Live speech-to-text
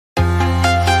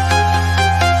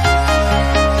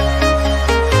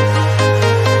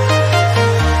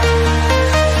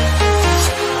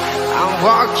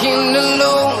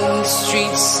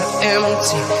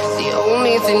empty. The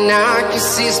only thing I can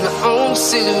see is my own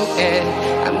silhouette.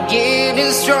 I'm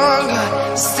getting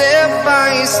stronger, step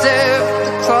by step.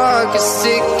 The clock is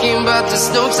ticking, but there's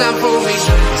no time for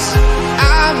regrets.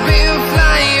 I've been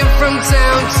flying from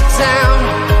town to town,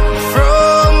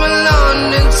 from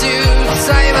London to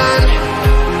Taiwan.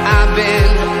 I've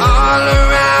been all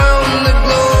around the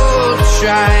globe,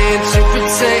 trying to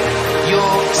protect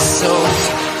your soul.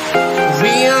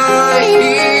 We are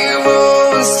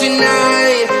heroes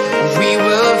tonight. We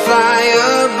will fly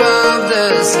above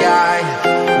the sky.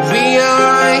 We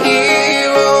are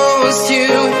heroes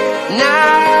tonight.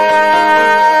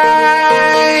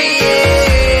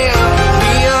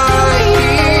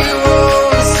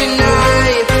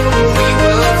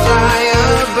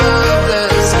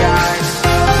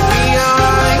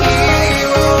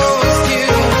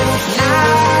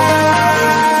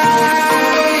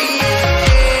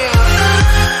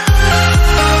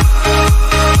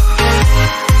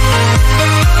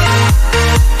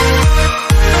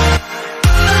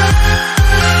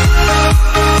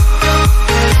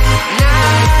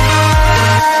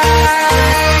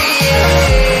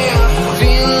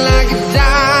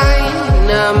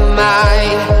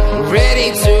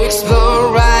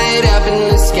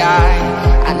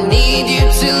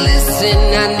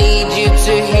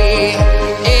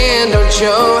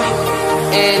 Show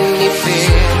any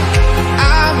fear.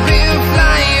 I've been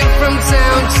flying from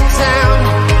town to town,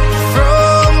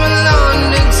 from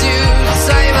London to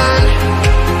Taiwan.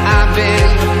 I've been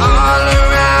all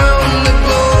around the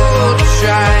globe,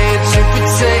 trying to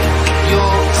protect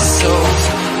your soul.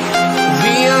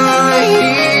 We are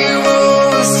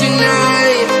heroes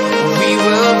tonight. We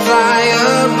will fly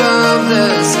above the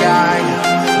sky.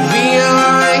 We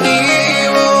are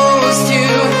heroes tonight.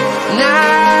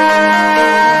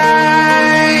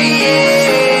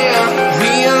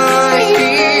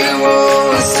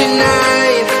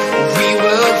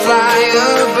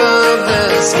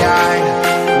 Sky.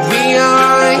 We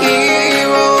are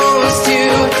heroes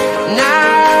tonight.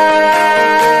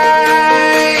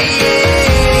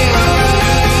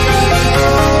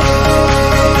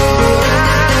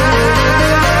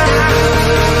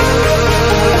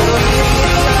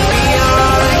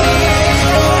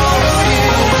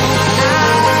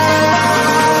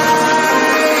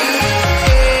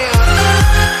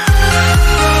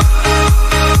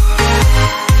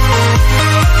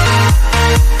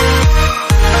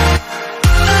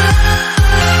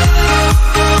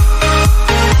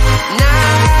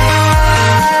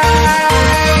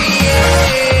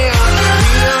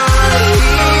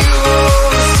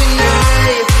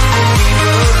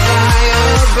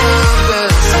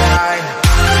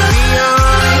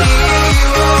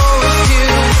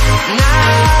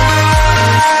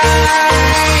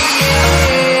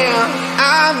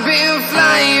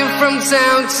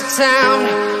 Town to town,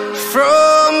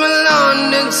 from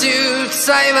London to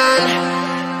Taiwan.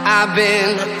 I've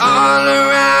been all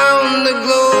around the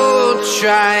globe,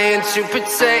 trying to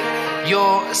protect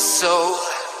your soul.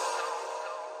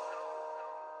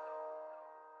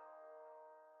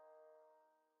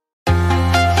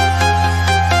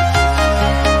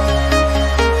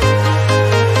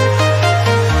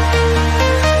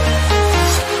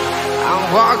 I'm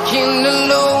walking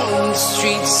alone, the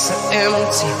streets are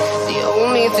empty. The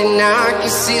only thing I can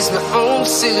see is my own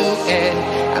silhouette.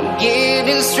 I'm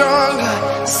getting stronger,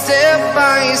 step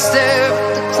by step.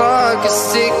 The clock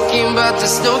is ticking, but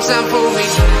there's no time for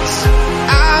regrets.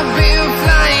 I've been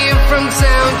flying from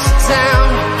town to town,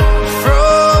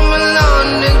 from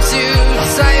London to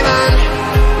Taiwan.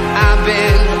 I've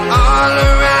been all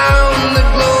around the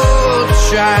globe,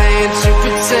 trying to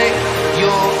protect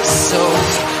your soul.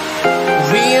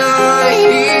 We are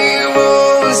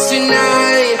heroes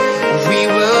tonight. We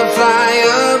will fly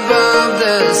above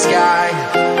the sky.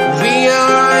 We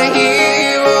are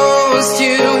heroes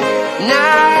tonight.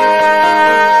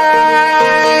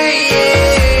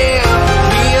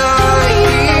 We are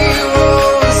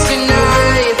heroes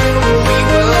tonight. We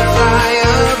will fly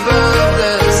above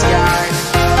the sky.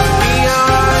 We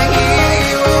are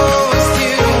heroes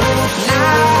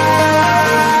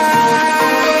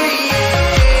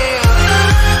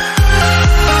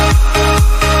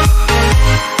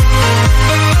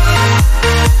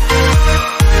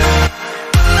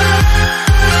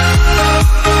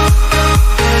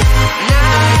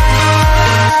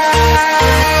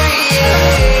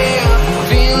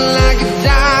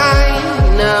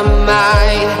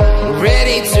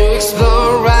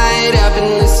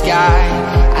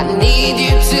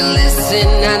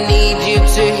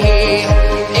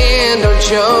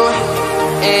show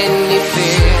any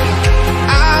fear.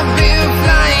 I've been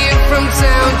flying from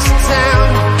town to town,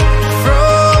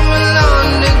 from London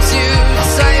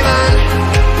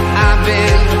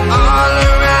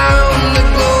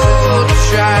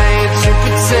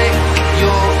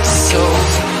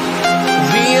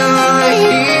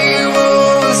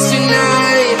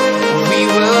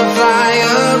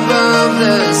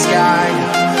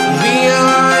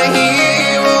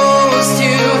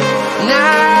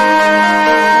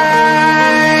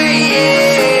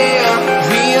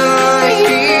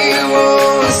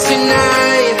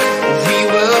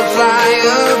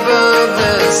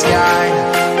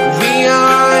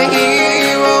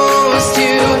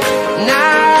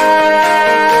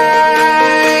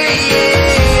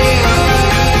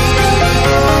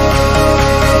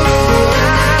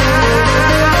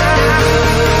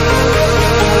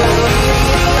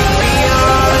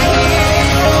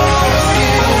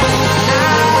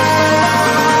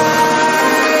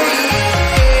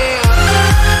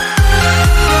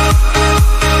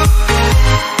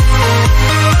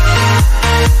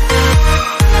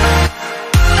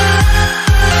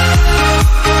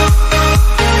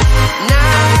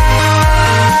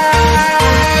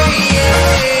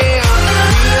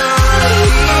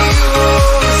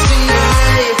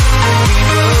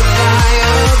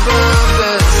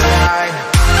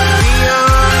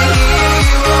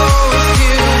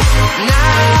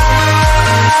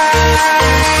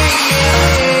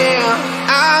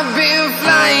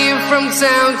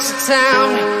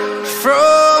town,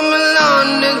 from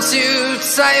London to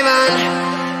Taiwan.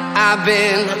 I've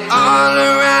been all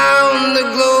around the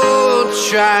globe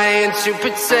trying to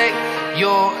protect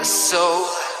your soul.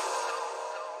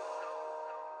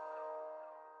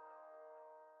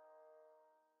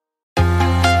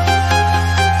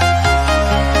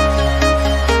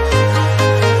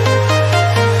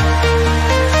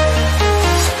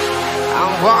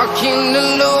 Walking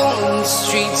alone, the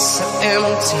streets are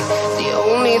empty. The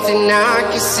only thing I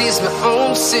can see is my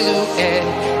own silhouette.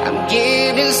 I'm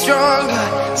getting stronger,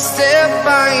 step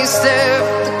by step.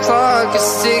 The clock is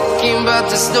ticking, but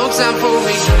there's no time for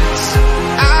regrets.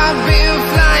 I've been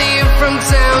flying from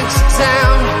town to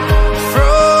town,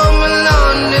 from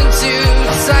London to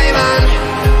Taiwan.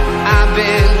 I've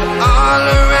been all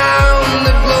around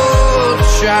the globe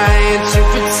trying to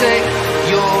protect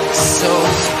your soul.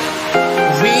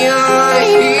 We are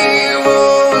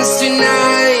heroes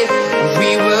tonight. We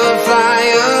will fly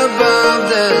above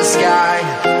the sky.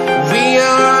 We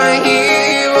are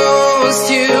heroes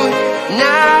tonight.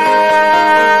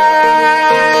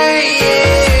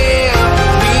 Yeah.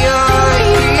 We are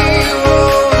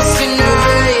heroes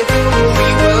tonight. We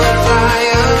will fly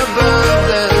above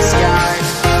the sky.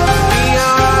 We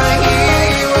are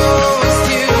heroes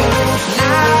tonight.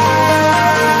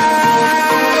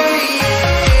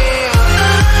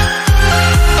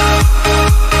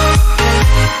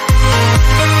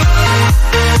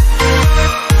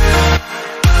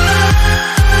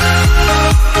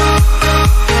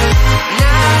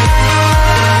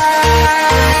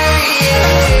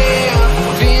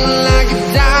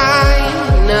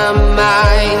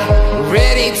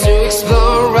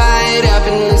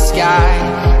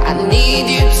 I need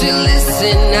you to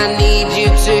listen, I need you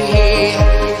to hear,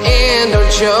 and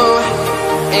don't show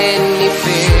any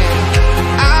fear.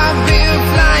 I've been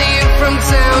flying from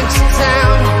town to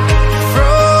town,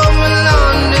 from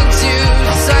London to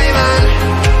Taiwan.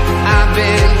 I've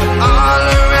been all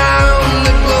around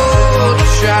the globe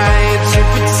trying to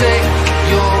protect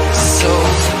your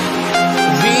soul.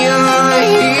 We are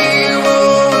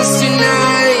heroes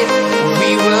tonight. We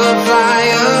will fly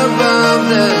above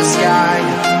the sky.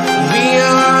 We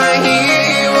are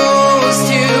heroes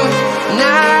tonight.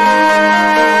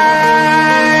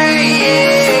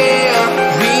 Yeah.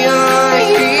 We are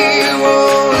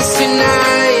heroes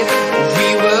tonight. We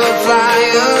will fly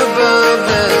above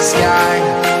the sky.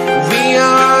 We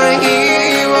are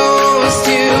heroes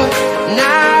tonight.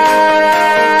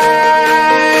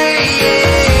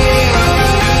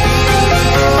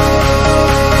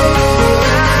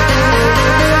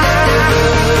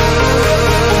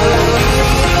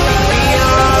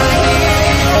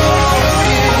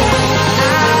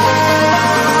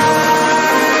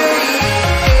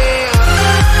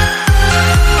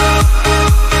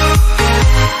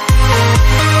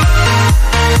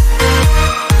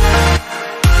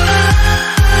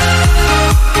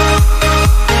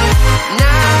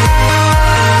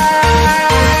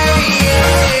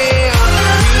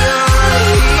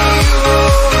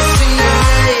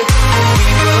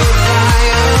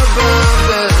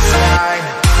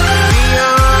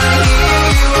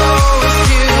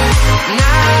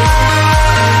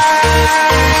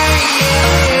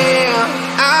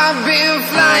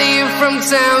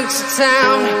 Town to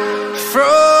town,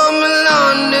 from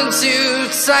London to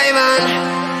Taiwan.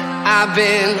 I've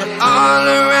been all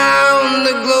around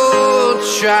the globe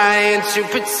trying to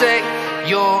protect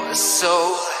your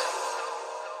soul.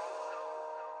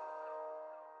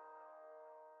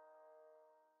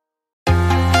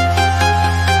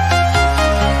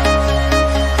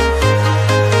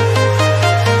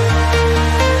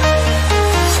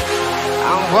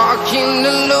 I'm walking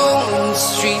alone, the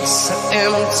streets are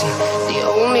empty. The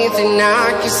only thing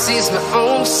I can see is my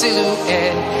own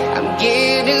silhouette. I'm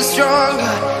getting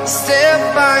stronger,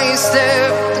 step by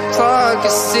step. The clock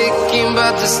is ticking,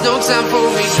 but there's no time for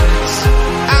regrets.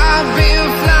 I've been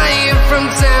flying from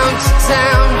town to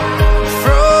town,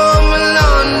 from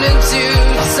London to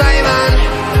Taiwan.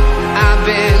 I've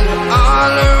been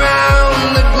all around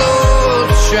the globe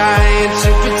trying to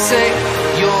protect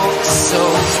your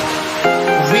soul.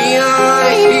 We are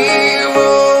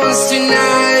heroes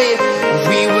tonight.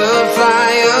 We will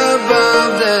fly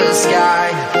above the sky.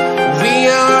 We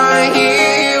are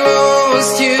heroes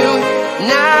tonight.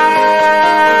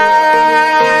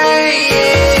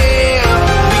 Yeah.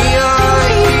 We are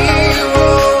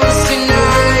heroes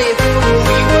tonight.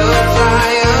 We will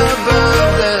fly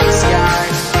above the sky.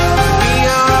 We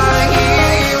are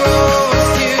heroes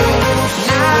tonight.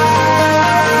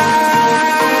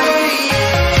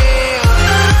 Yeah.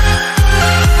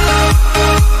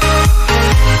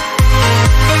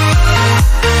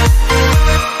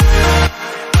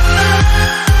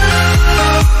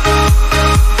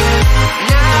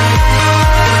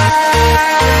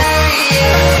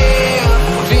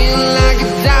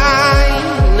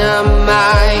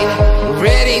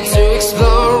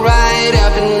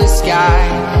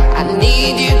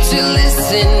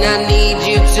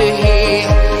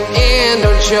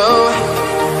 show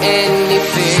any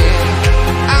fear.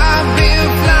 I've been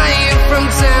flying from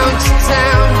town to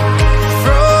town,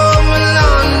 from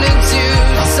London to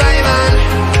Taiwan.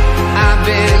 I've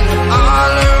been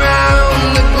all around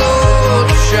the globe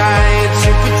trying to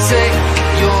protect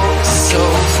your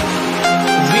soul.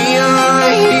 We are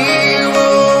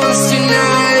heroes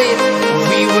tonight.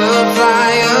 We will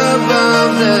fly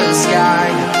above the sky.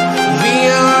 We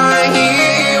are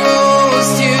heroes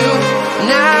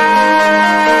tonight.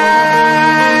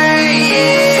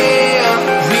 Yeah.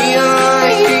 We are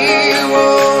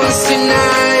heroes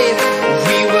tonight.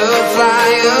 We will fly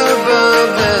above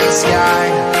the sky.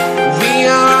 We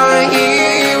are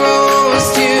heroes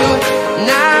tonight.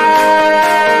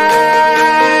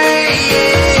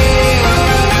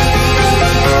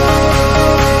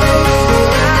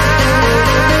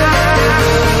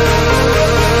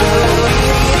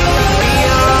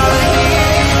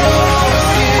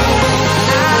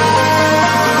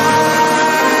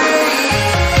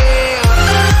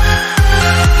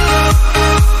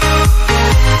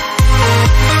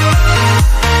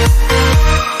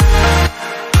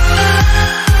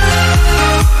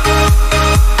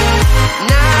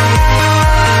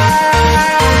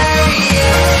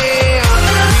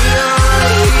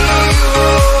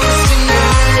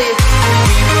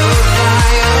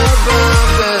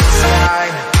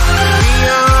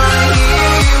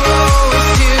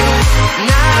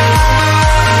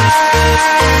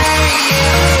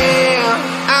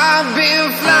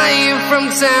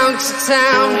 Town to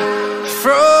town,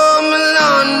 from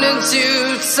London to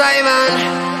Taiwan.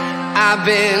 I've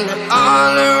been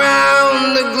all around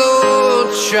the globe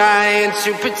trying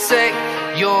to protect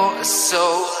your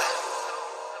soul.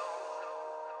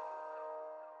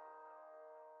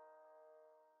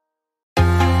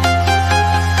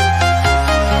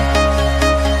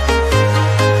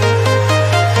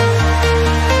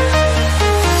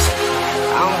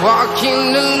 I'm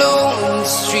walking alone, the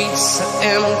streets are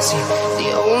empty. The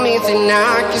only thing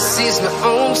I can see is my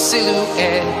own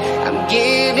silhouette. I'm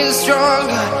getting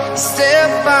stronger, step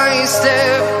by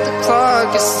step. The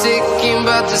clock is ticking,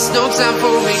 but there's no time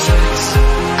for regrets.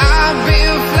 I've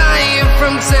been flying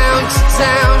from town to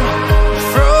town,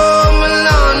 from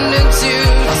London to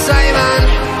Taiwan.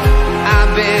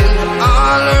 I've been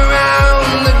all around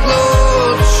the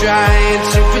globe trying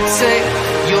to protect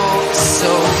your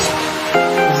soul.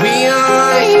 We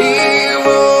are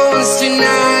heroes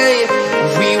tonight.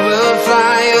 We will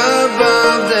fly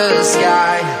above the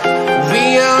sky. We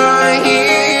are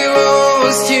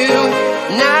heroes tonight.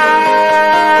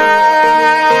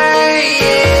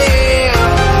 Yeah.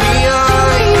 We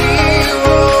are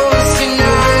heroes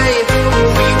tonight.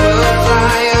 We will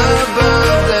fly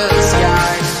above the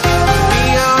sky. We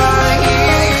are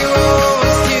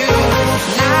heroes tonight.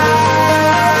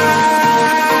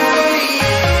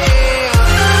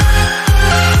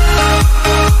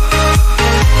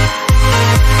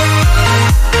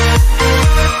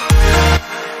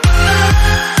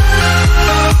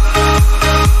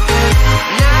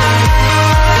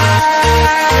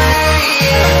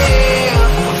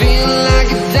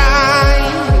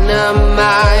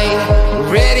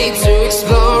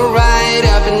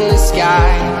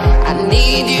 I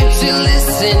need you to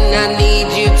listen, I need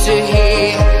you to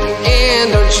hear,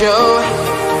 and don't show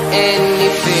any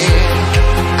fear.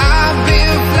 I've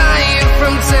been flying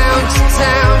from town to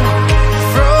town,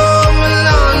 from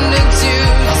London to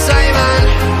Taiwan.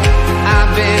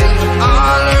 I've been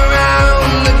all around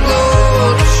the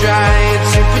globe trying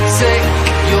to protect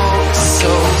your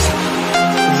soul.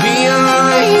 We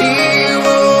are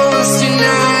heroes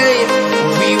tonight.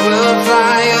 We will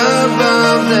fly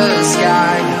above the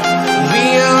sky. We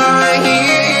are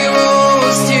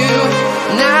heroes tonight.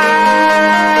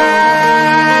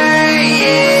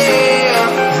 Yeah.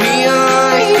 We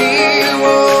are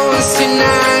heroes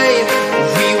tonight.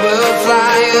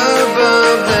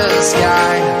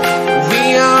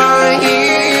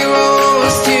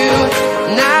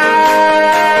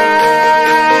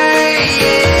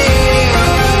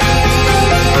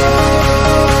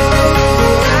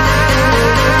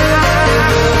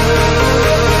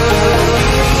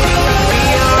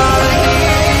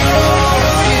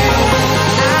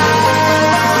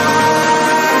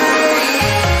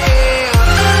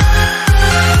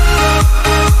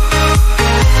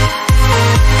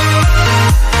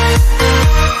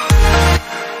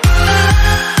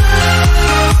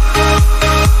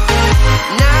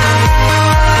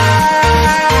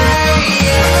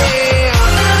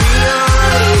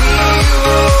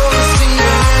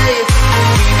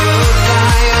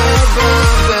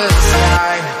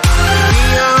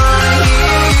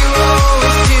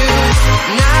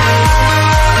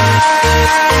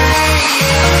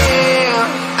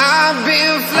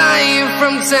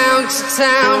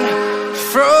 town,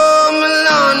 from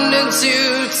London to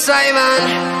Taiwan.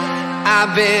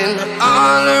 I've been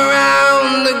all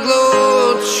around the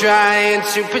globe trying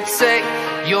to protect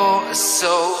your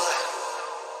soul.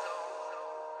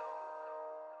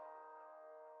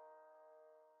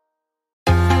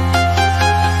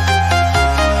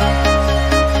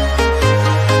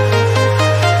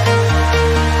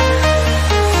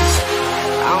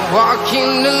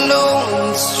 Walking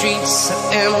alone, the streets are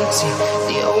empty.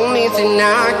 The only thing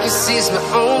I can see is my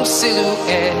own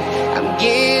silhouette. I'm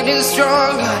getting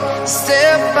stronger,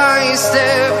 step by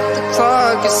step. The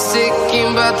clock is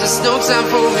ticking, but there's no time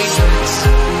for regrets.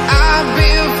 I've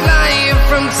been flying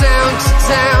from town to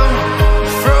town,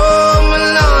 from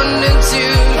London to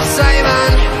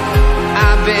Taiwan.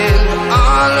 I've been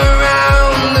all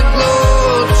around the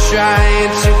globe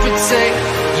trying to protect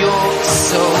your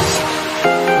soul.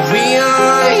 We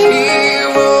are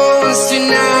heroes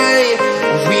tonight.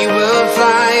 We will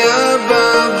fly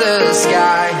above the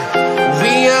sky.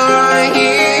 We are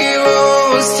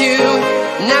heroes tonight.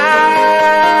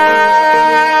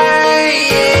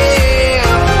 Yeah.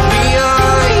 We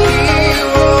are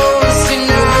heroes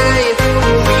tonight.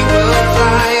 We will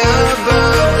fly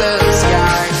above the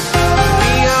sky.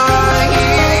 We are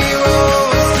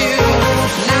heroes tonight.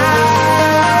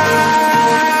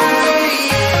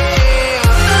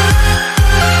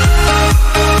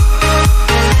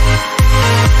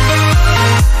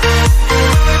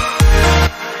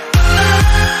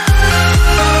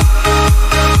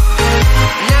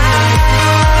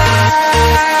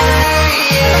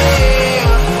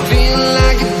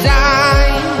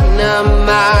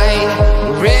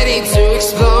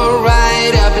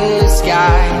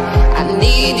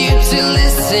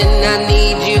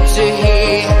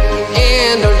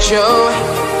 Show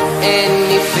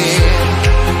any fear.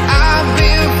 I've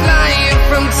been flying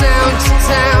from town to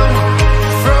town,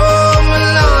 from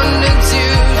London to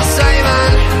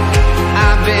Taiwan.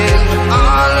 I've been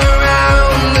all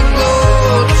around the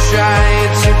globe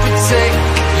trying to protect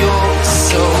your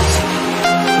soul.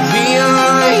 We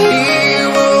are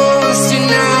heroes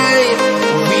tonight.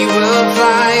 We will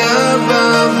fly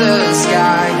above the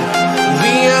sky.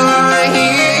 We are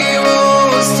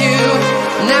heroes tonight.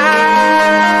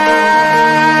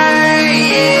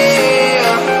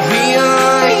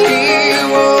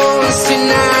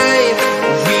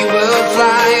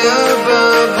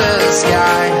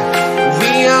 Sky.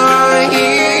 We are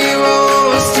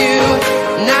heroes tonight.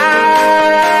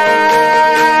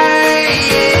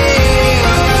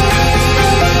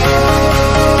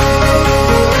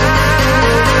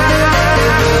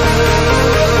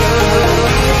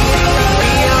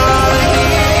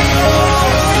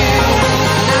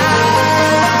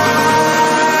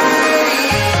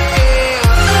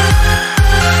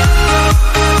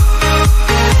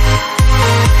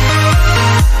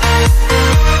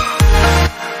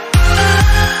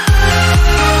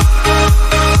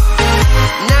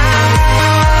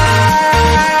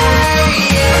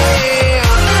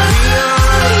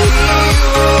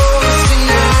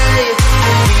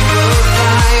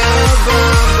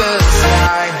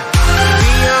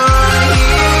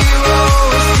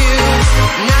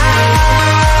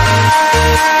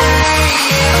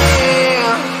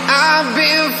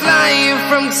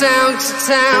 Town to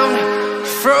town,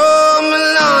 from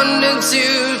London to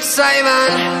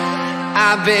Taiwan.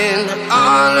 I've been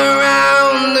all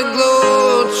around the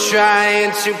globe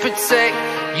trying to protect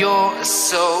your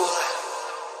soul.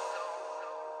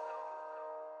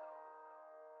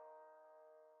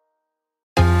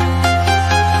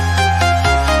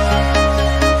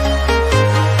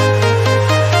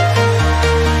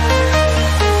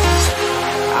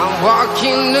 I'm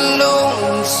walking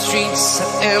alone, the streets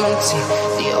are empty.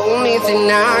 The only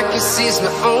thing I can see is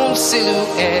my own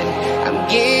silhouette. I'm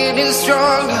getting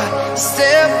stronger,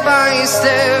 step by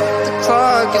step. The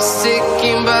clock is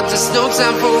ticking, but there's no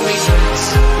time for regrets.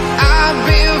 I've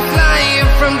been flying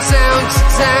from town to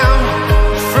town,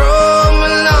 from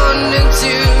London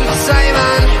to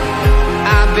Taiwan.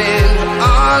 I've been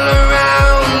all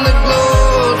around the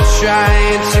globe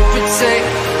trying to protect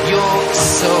your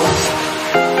soul.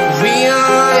 We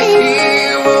are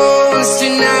heroes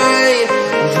tonight.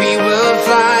 We will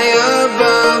fly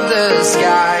above the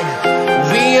sky.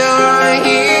 We are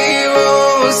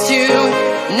heroes tonight.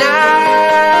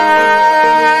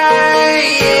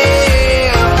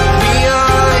 Yeah. We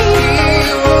are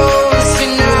heroes.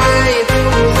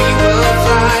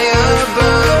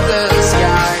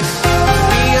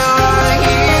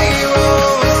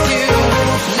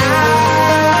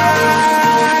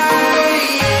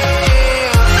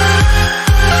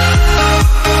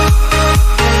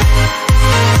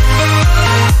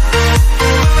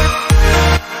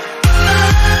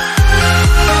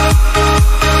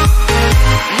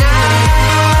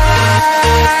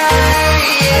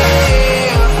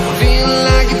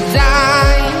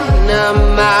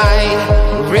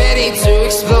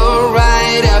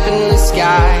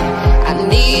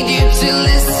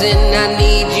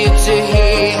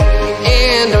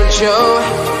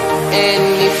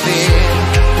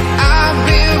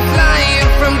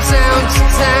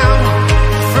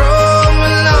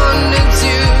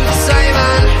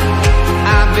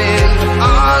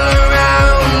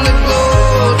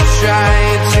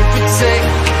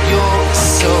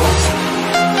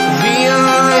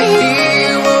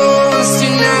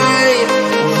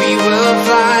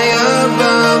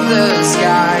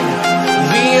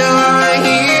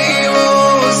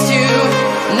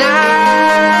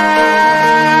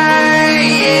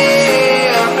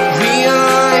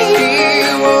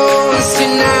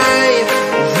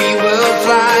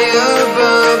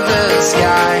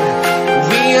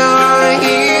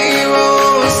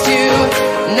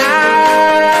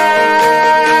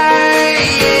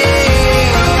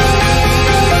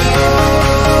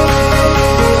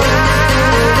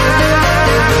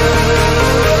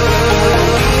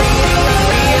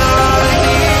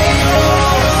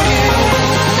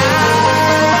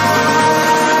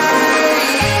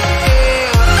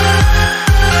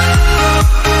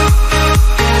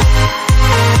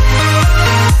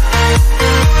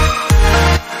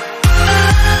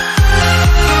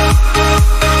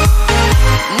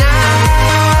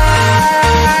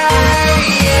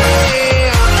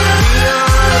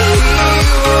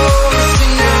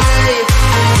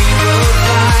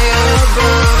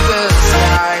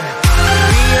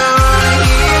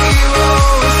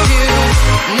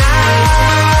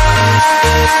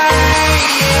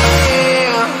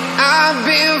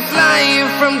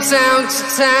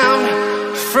 town,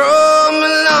 from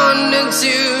London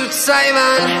to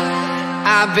Taiwan.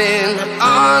 I've been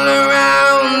all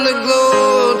around the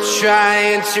globe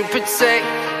trying to protect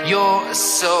your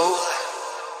soul.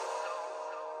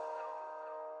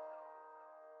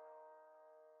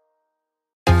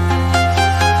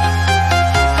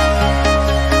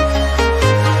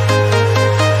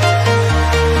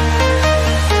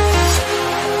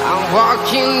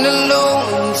 Walking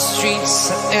alone, the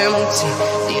streets are empty.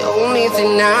 The only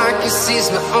thing I can see is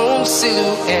my own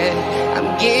silhouette.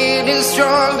 I'm getting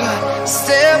stronger,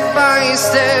 step by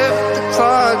step. The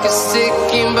clock is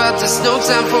ticking, but there's no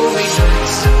time for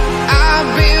regrets. I've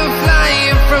been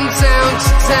flying from town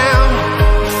to town,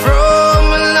 from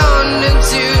London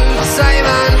to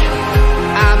Taiwan.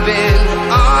 I've been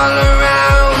all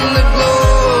around the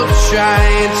globe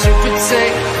trying to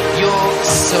protect your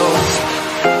soul.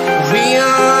 We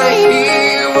are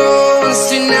heroes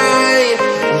tonight.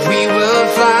 We will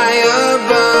fly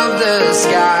above the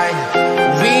sky.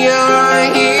 We are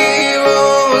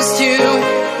heroes tonight.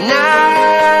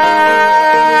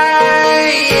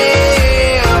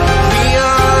 Yeah. We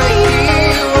are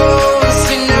heroes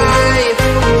tonight.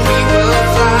 We will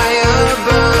fly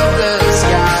above the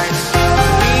sky.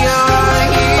 We are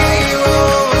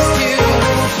heroes tonight.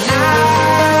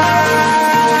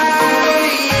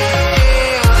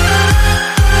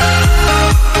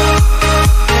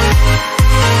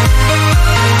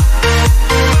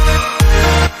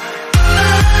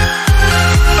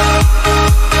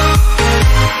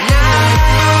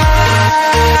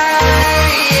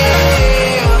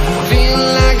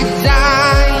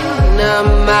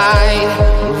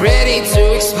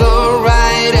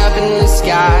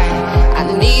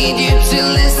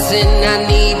 I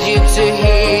need you to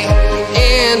hear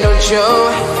and don't show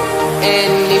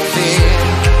any fear.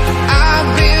 I've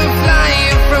been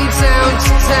flying from town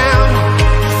to town,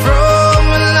 from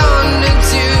London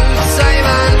to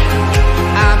Taiwan.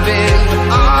 I've been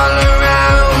all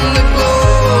around the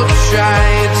globe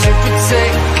trying to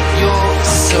protect your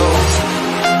soul.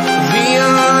 We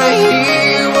are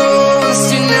heroes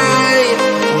tonight.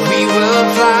 We will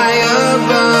fly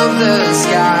above the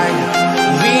sky.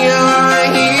 We are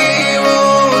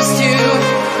heroes tonight.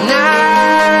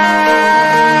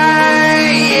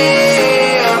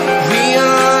 Yeah. We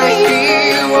are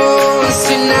heroes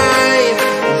tonight.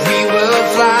 We will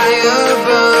fly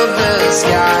above the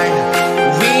sky.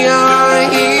 We are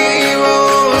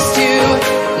heroes tonight.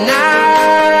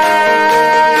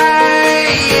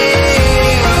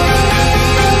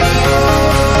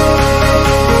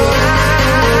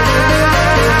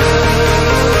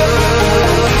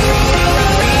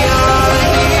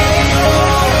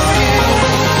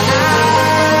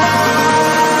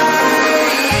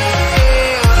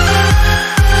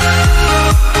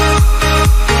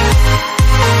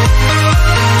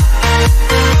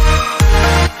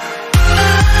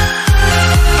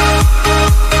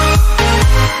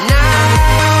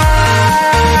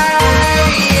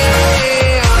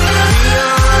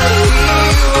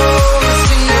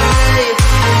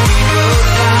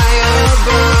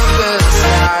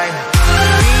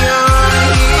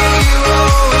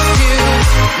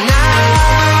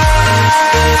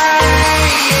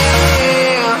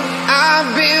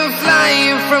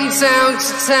 Town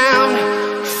to town,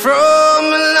 from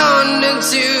London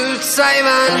to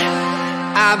Taiwan.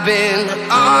 I've been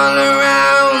all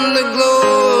around the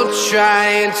globe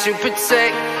trying to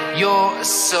protect your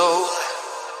soul.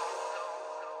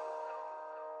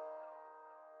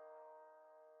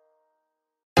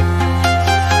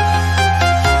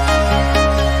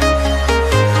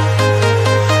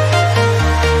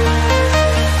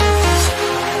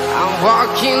 I'm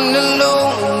walking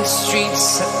alone, the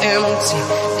streets are empty.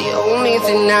 The only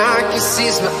thing I can see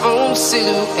is my own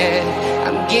silhouette.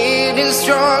 I'm getting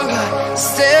stronger,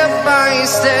 step by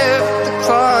step. The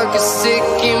clock is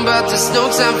ticking, but there's no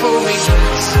time for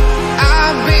regrets.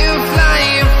 I've been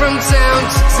flying from town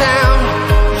to town,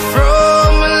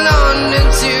 from London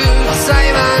to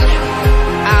Taiwan.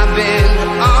 I've been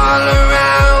all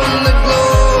around the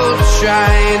globe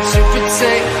trying to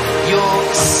protect your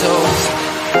soul.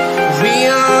 We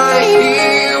are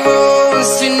heroes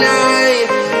tonight.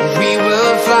 We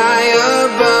will fly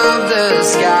above the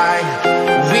sky.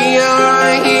 We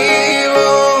are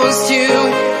heroes tonight.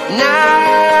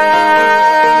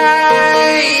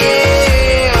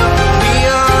 Yeah. We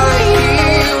are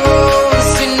heroes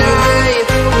tonight.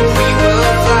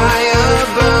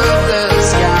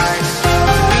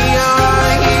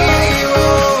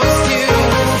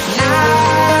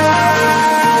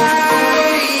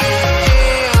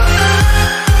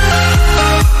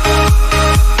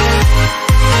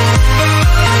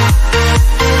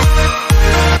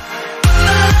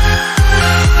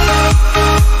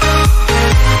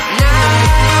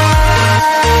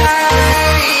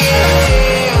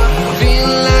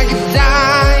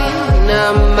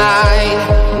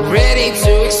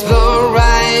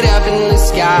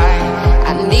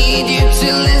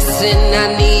 listen,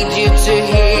 I need you to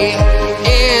hear,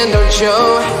 and don't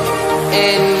show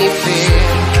any fear.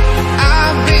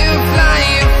 I've been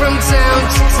flying from town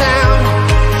to town,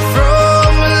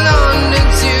 from London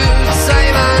to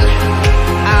Taiwan.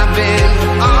 I've been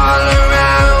all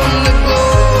around the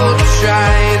globe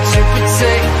trying to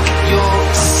protect your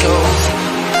soul.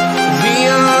 We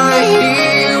are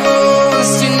heroes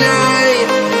tonight,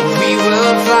 we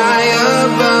will fly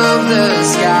above the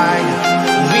sky.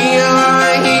 We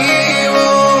are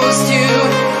heroes tonight,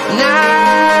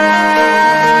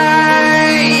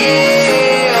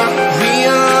 yeah. We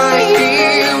are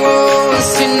heroes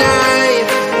tonight,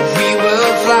 we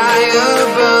will fly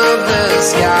above the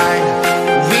sky.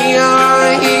 We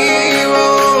are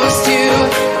heroes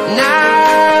tonight,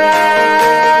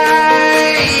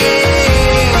 yeah.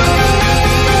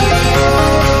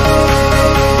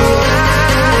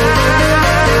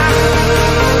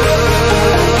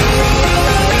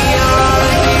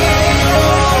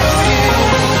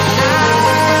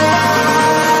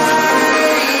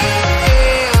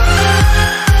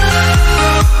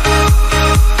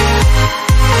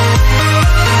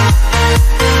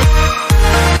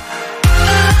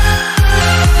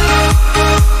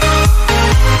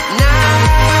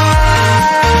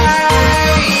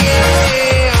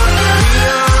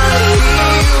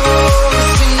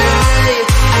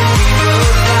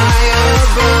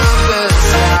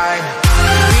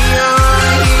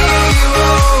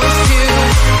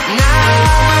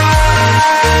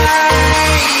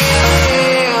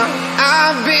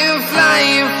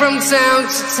 Town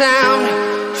to town,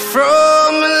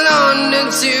 from London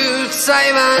to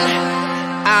Taiwan.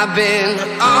 I've been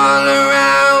all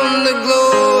around the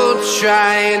globe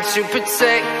trying to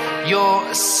protect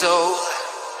your soul.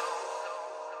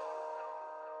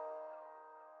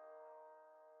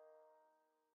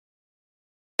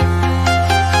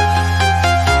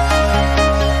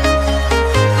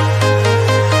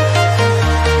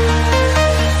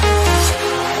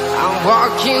 I'm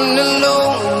walking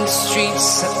alone, the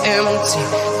streets are empty.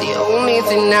 The only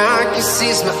thing I can see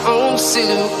is my own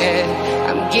silhouette.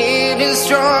 I'm getting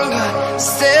stronger,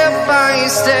 step by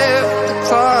step. The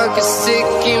clock is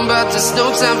ticking, but there's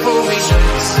no time for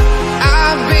regrets.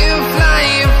 I've been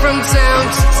flying from town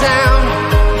to town,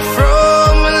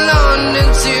 from London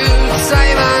to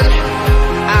Taiwan.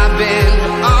 I've been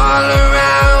all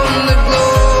around the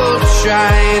globe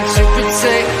trying to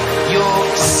protect your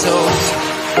soul.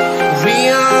 We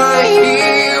are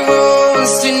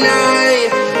heroes tonight,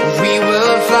 we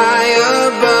will fly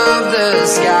above the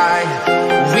sky.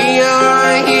 We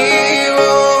are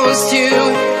heroes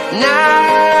tonight,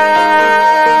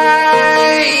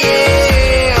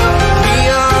 yeah. We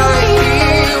are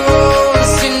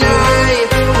heroes tonight,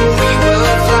 we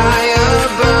will fly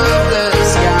above the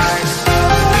sky.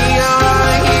 We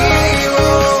are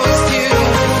heroes tonight,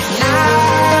 yeah.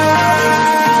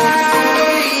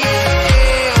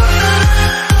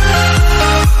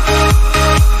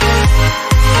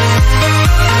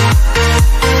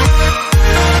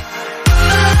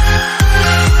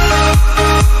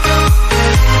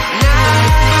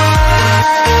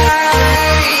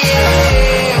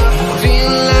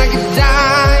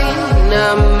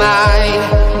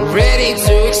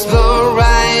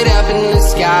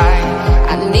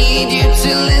 I need you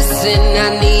to listen, I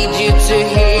need you to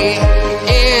hear,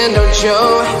 and don't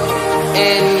show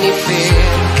any fear.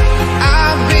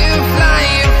 I've been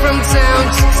flying from town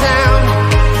to town,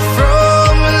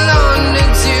 from London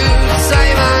to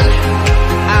Taiwan.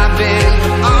 I've been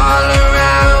all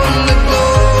around the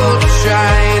globe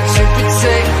trying to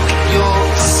protect your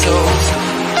soul.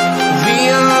 We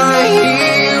are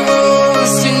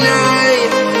heroes tonight,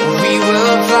 we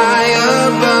will fly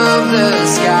above the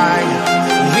sky.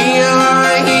 We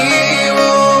are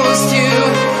heroes tonight,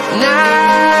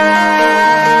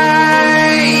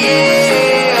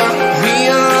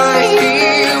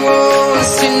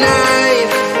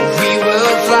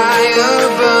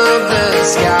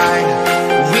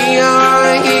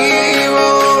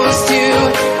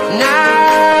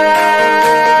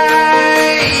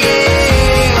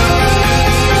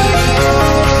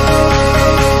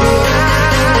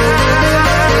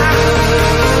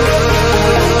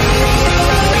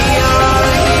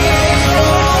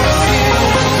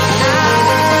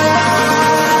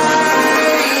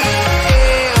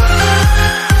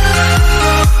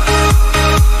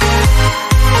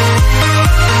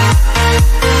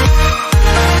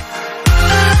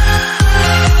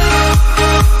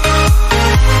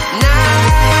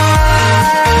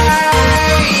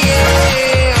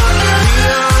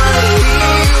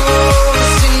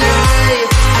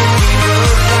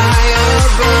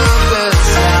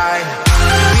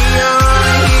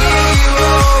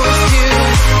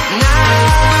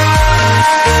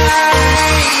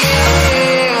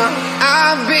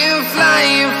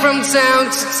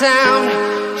 town,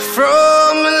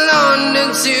 from London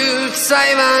to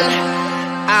Taiwan.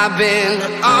 I've been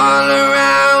all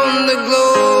around the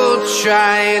globe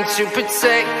trying to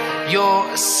protect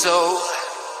your soul.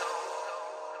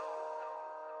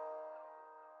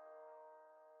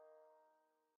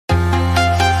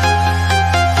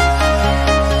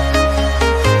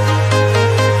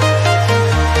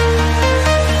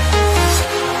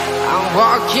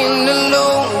 Walking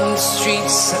alone, the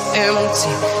streets are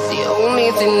empty. The only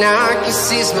thing I can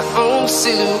see is my own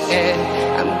silhouette.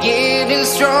 I'm getting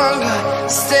stronger,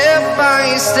 step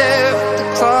by step. The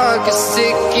clock is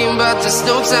ticking, but there's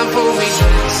no time for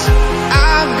regrets.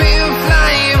 I've been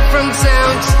flying from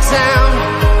town to town,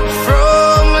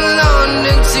 from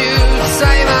London to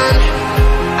Taiwan.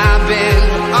 I've been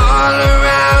all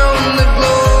around the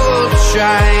globe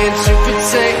trying to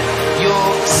protect your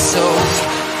soul.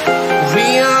 We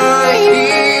are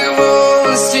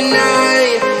heroes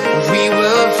tonight. We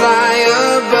will fly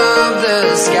above the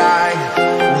sky.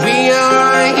 We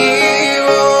are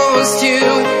heroes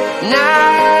tonight.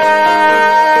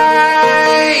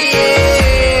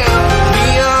 Yeah. We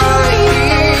are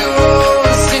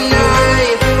heroes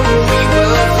tonight. We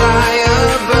will fly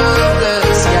above the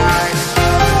sky.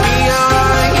 We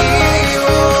are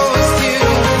heroes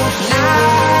tonight.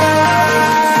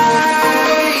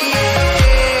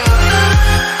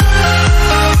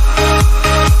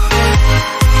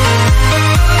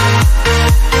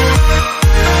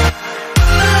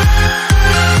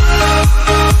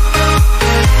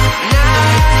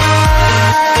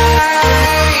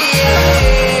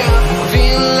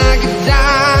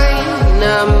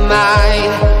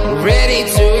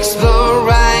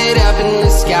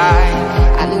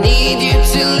 I need you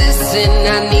to listen,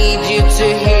 I need you to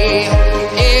hear,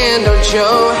 and don't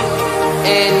show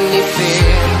any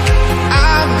fear.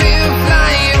 I've been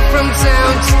flying from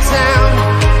town to town,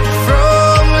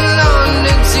 from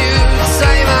London to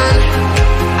Taiwan.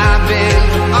 I've been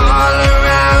all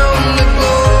around the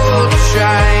globe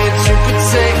trying to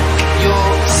protect your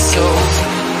soul.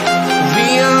 We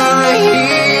are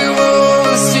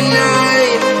heroes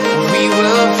tonight. We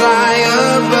will fly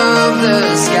above the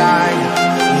sky.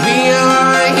 We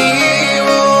are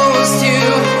heroes tonight.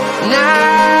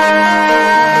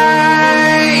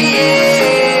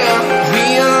 Yeah. We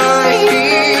are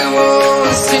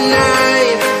heroes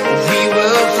tonight. We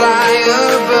will fly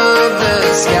above the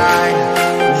sky.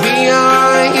 We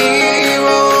are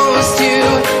heroes tonight.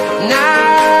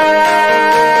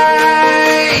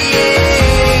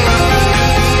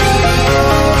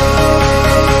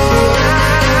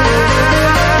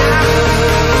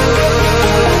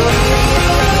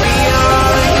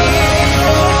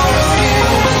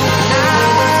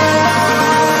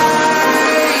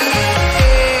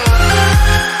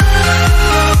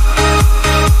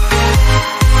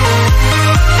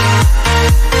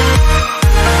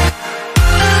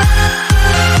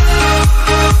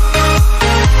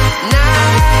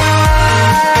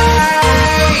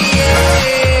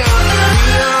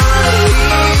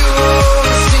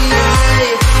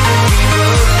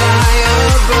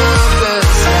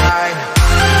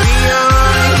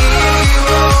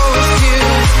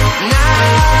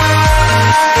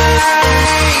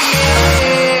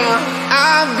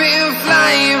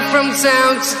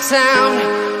 Town to town,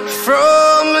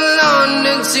 from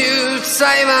London to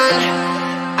Taiwan.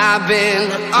 I've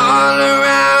been all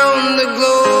around the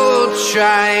globe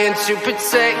trying to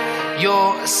protect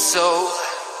your soul.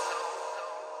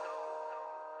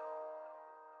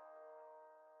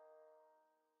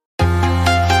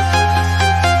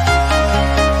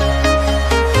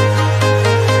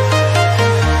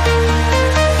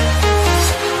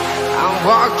 I'm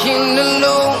walking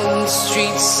alone, the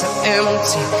streets are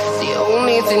empty. The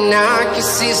only thing I can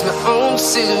see is my own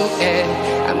silhouette.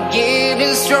 I'm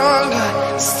getting stronger,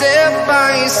 step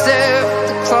by step.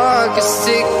 The clock is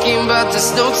ticking, but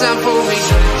there's no time for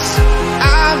regrets.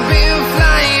 I've been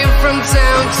flying from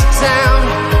town to town,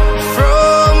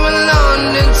 from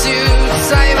London to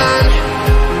Taiwan.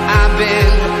 I've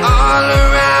been all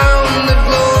around the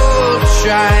globe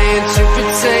trying to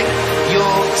protect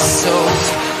your soul.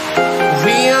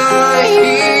 We are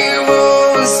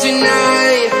heroes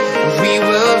tonight. We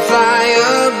will fly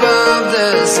above the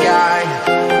sky.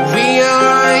 We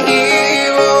are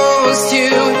heroes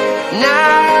tonight.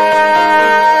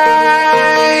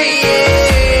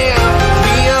 Yeah.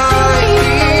 We are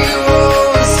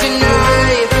heroes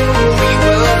tonight. We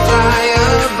will fly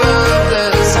above the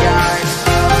sky.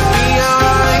 We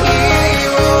are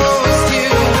heroes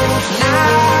tonight.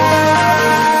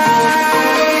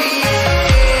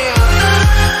 Yeah.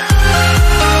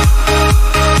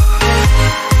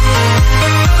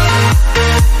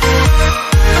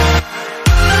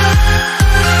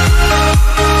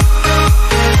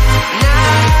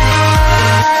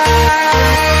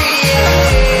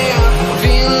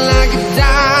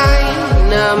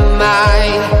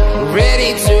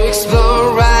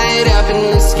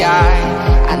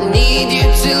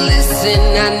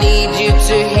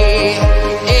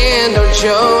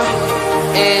 show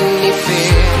any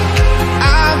fear.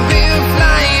 I've been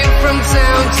flying from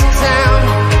town to town,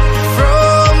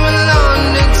 from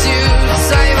London to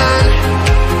Taiwan.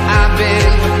 I've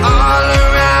been all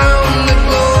around the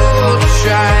globe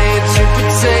trying to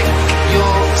protect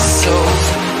your soul.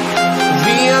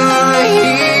 We are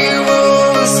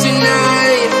heroes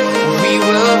tonight. We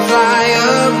will fly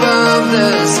above the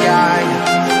sky.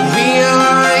 We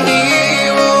are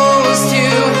heroes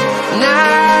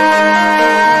tonight.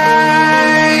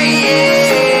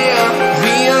 Yeah.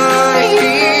 We are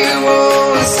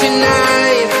heroes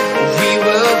tonight. We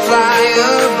will fly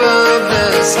above the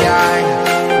sky.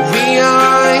 We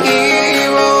are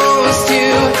heroes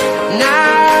tonight.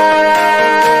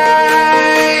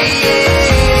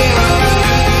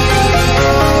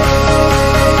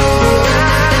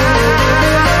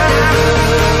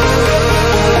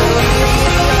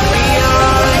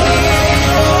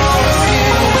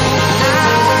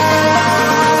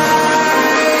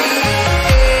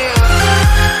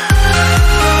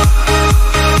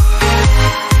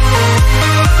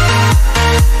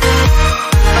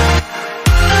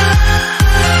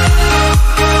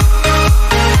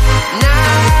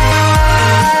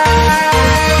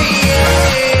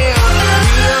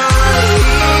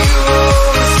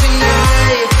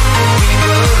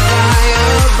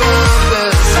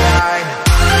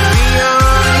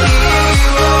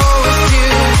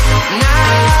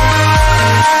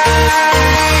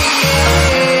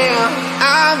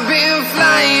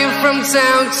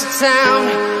 Town to town,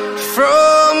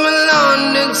 from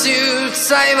London to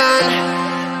Taiwan.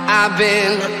 I've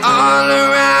been all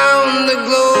around the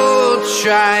globe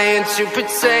trying to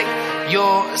protect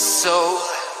your soul.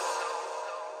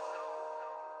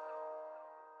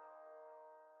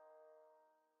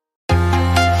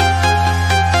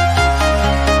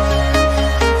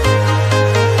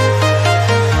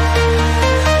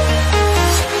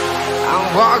 I'm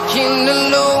walking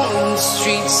alone, the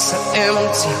streets are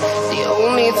empty. The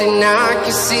only thing I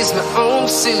can see is my own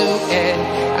silhouette.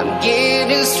 I'm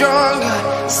getting stronger,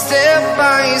 step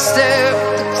by step.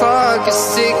 The clock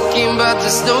is ticking, but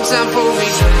there's no time for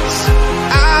regrets.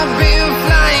 I've been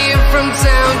flying from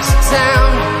town to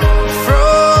town,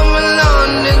 from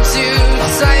London to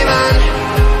Taiwan.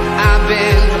 I've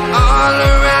been all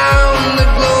around the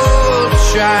globe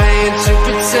trying to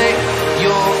protect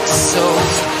your soul.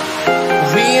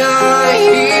 We are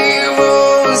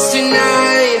heroes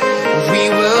tonight. We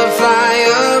will fly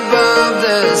above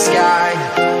the sky.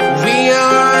 We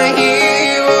are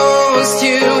heroes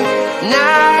tonight.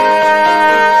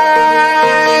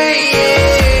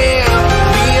 Yeah.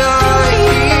 We are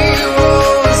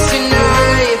heroes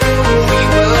tonight. We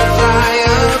will fly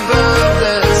above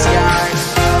the sky.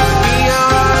 We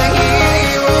are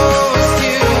heroes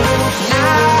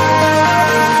tonight.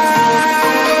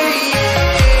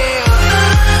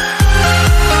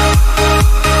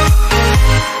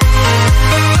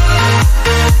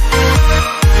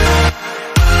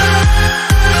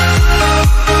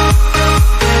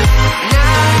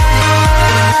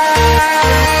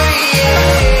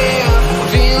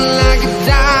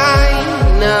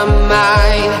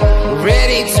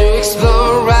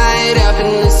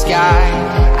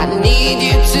 I need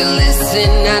you to listen,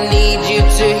 I need you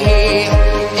to hear,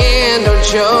 and don't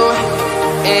show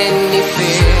any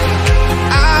fear.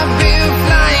 I've been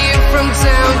flying from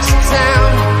town to town,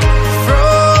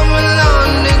 from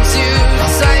London to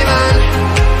Taiwan.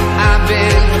 I've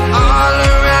been all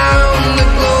around the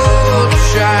globe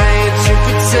trying to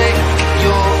protect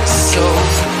your soul.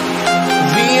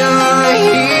 We are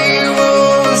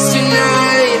heroes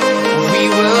tonight. We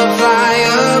will fly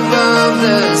above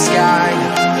the sky.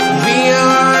 We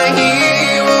are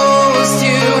heroes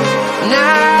tonight.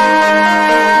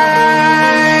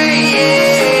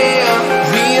 Yeah.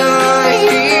 We are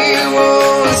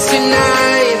heroes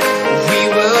tonight. We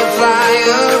will fly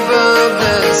above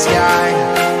the sky.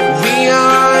 We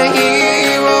are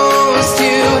heroes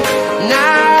tonight.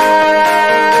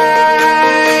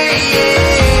 Yeah.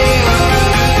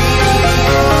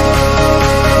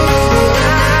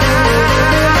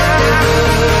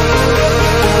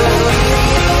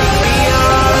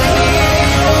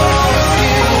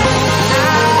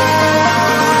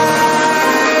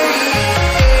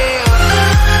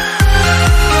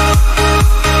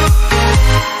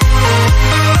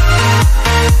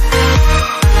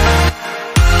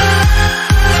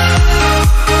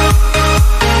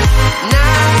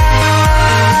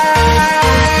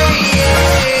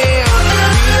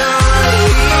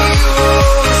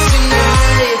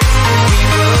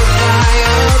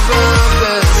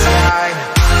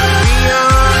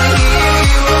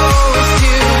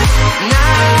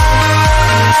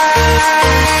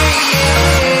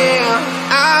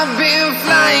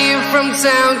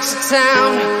 town to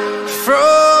town,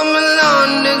 from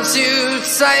London to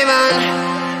Taiwan.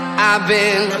 I've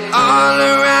been all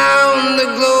around the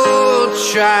globe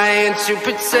trying to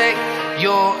protect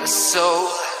your soul.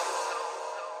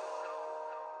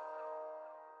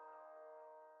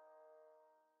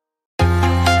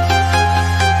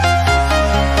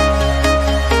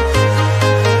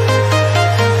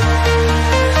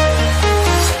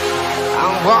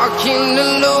 Walking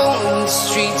alone, the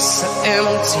streets are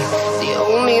empty. The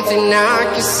only thing I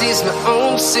can see is my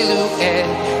own silhouette.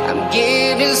 I'm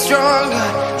getting stronger,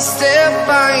 step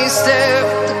by step.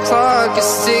 The clock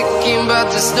is ticking, but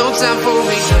there's no time for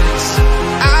regrets.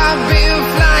 I've been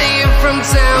flying from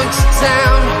town to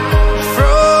town,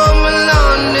 from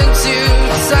London to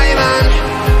Taiwan.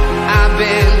 I've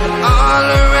been all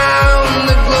around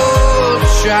the globe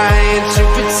trying to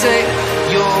protect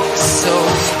your soul.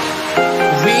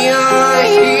 We are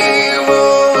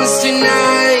heroes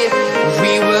tonight.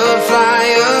 We will fly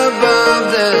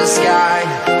above the sky.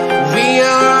 We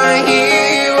are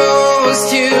heroes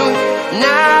tonight.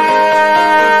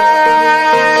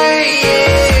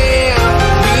 Yeah.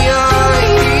 We are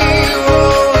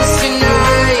heroes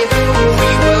tonight. We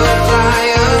will fly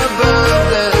above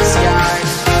the sky.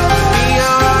 We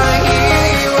are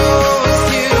heroes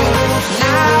tonight.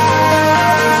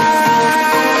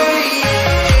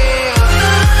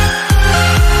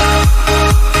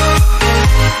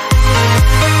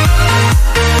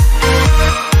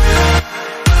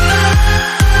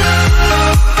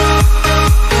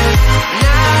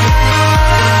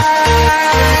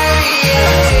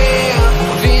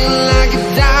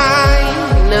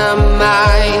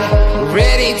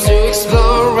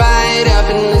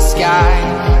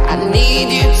 I need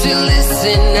you to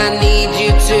listen, I need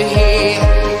you to hear,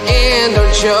 and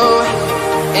don't show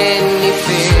any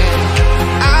fear.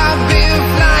 I've been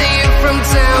flying from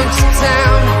town to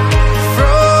town,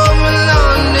 from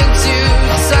London to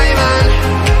Taiwan.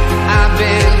 I've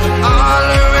been all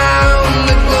around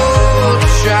the globe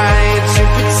trying to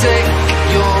protect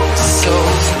your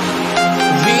soul.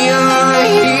 We are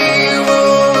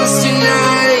heroes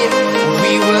tonight.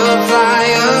 We will fly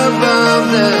above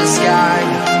the sky.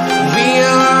 We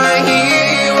are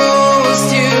heroes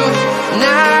tonight.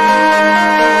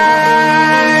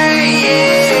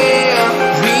 Yeah.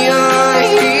 We are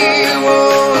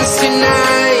heroes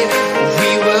tonight.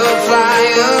 We will fly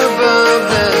above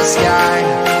the sky.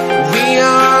 We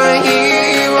are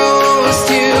heroes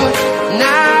tonight.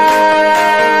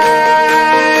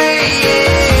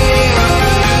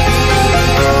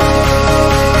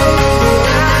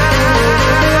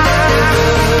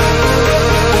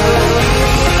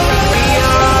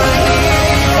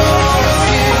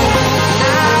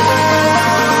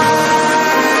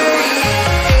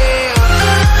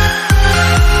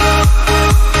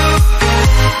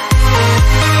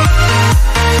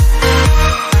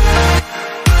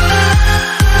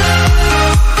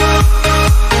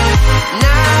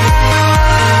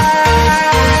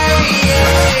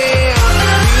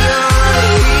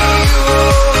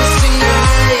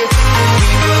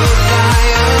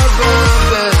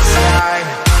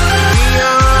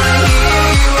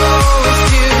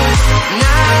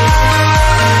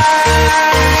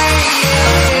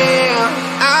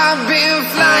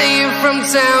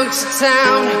 Town to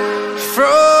town,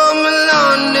 from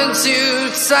London to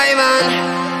Taiwan.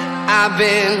 I've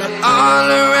been all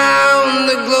around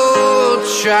the globe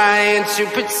trying to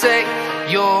protect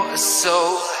your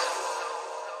soul.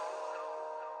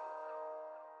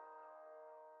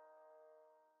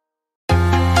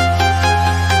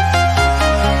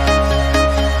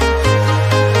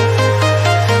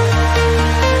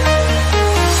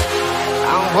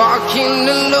 I'm walking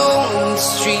alone, the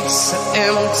streets are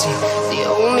empty. The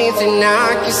only thing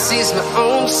I can see is my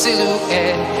own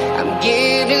silhouette. I'm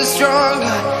getting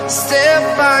stronger,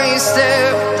 step by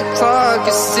step. The clock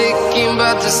is ticking,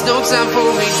 but there's no time for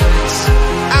regrets.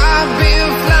 I've been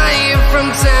flying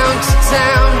from town to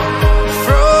town,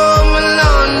 from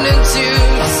London to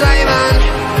Taiwan.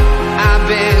 I've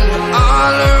been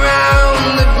all around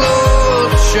the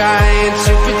globe trying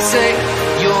to protect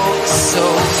your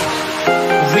soul.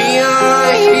 We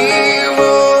are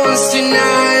heroes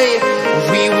tonight.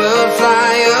 We will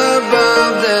fly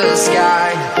above the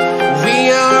sky.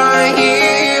 We are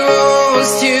heroes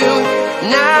tonight.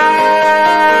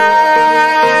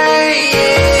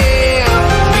 Yeah.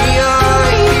 We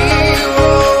are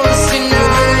heroes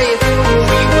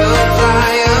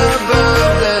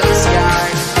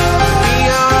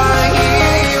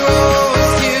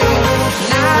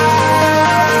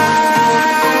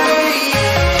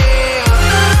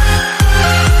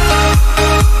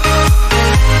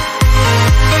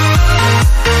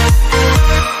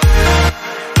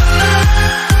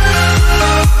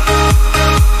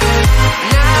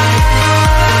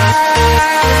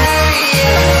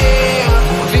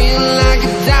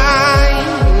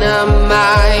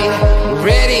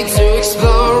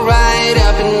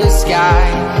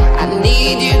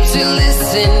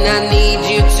losing